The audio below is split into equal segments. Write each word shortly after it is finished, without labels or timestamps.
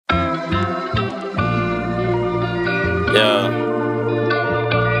Yeah.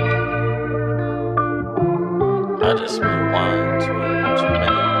 I just rewind too many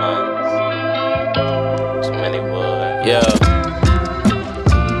months. Too many words. Yeah.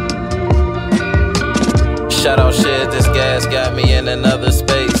 Shout out shit, this gas got me in another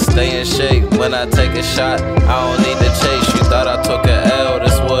space. Stay in shape when I take a shot. I don't need to chase. You thought I took a L,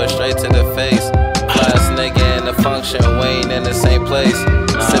 this was straight to the face. Class nigga in the function, we ain't in the same place.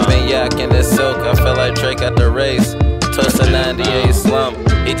 Sippin' yak in the silk, I feel like Drake at the race. Toast a 98 slump,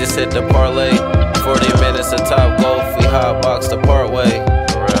 he just hit the parlay. 40 minutes of top golf, we hotbox the partway.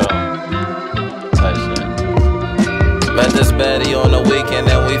 For real. Tight shit. Met this baddie on the weekend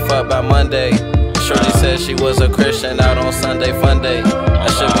and we fucked by Monday. Shorty said she was a Christian out on Sunday fun day. I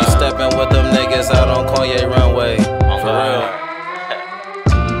should be stepping with them niggas out on Kanye runway. For real.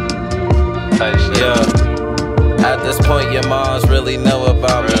 Tight shit. Yeah. At this point, your moms really know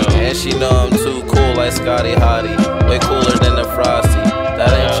about me, and she know I'm too cool like Scotty Hottie, way cooler than the Frosty.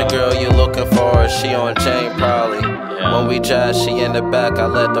 That ain't your girl you looking for, she on chain probably. When we drive, she in the back, I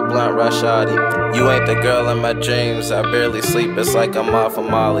let the blunt rush Audi. You ain't the girl in my dreams, I barely sleep, it's like I'm off of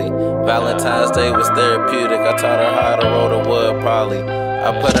Molly. Valentine's Day was therapeutic, I taught her how to roll the wood probably.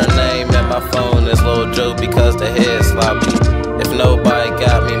 I put her name in my phone as Lil Joe because the head sloppy. If nobody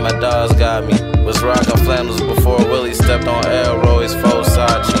got me, my dogs got me. Was rockin' flannels before Willie stepped on Elroy's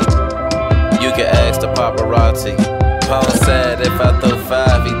Versace. You can ask the paparazzi. Paul said if I throw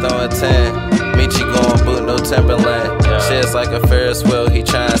 5, he throwin' 10. Michi gon' boot no Timberland. Shit's like a Ferris wheel, he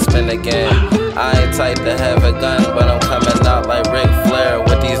tryin' spin again. I ain't type to have a gun, but I'm coming out like Ric Flair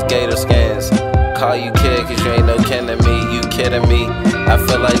with these gator skins. Call you kid cause you ain't no kin to me, you kidding me? I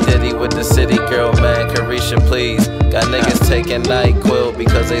feel like Diddy with the city girl, man, Carisha please. Got niggas taking NyQuil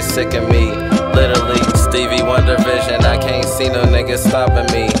because they sick of me. Literally, Stevie Wonder vision, I can't see no niggas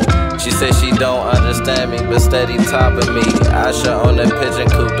stopping me. She say she don't understand me, but steady topping me. I should own a pigeon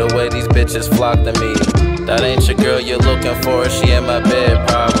coop the way these bitches flock to me. That ain't your girl you're looking for, she in my bed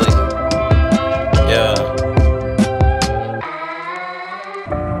probably. Yeah.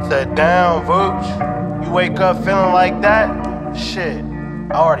 Sit down, Vooch. You wake up feeling like that? Shit,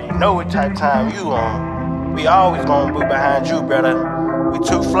 I already know what type of time you on. We always gonna be behind you, brother. We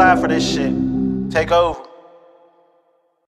too fly for this shit. Take over.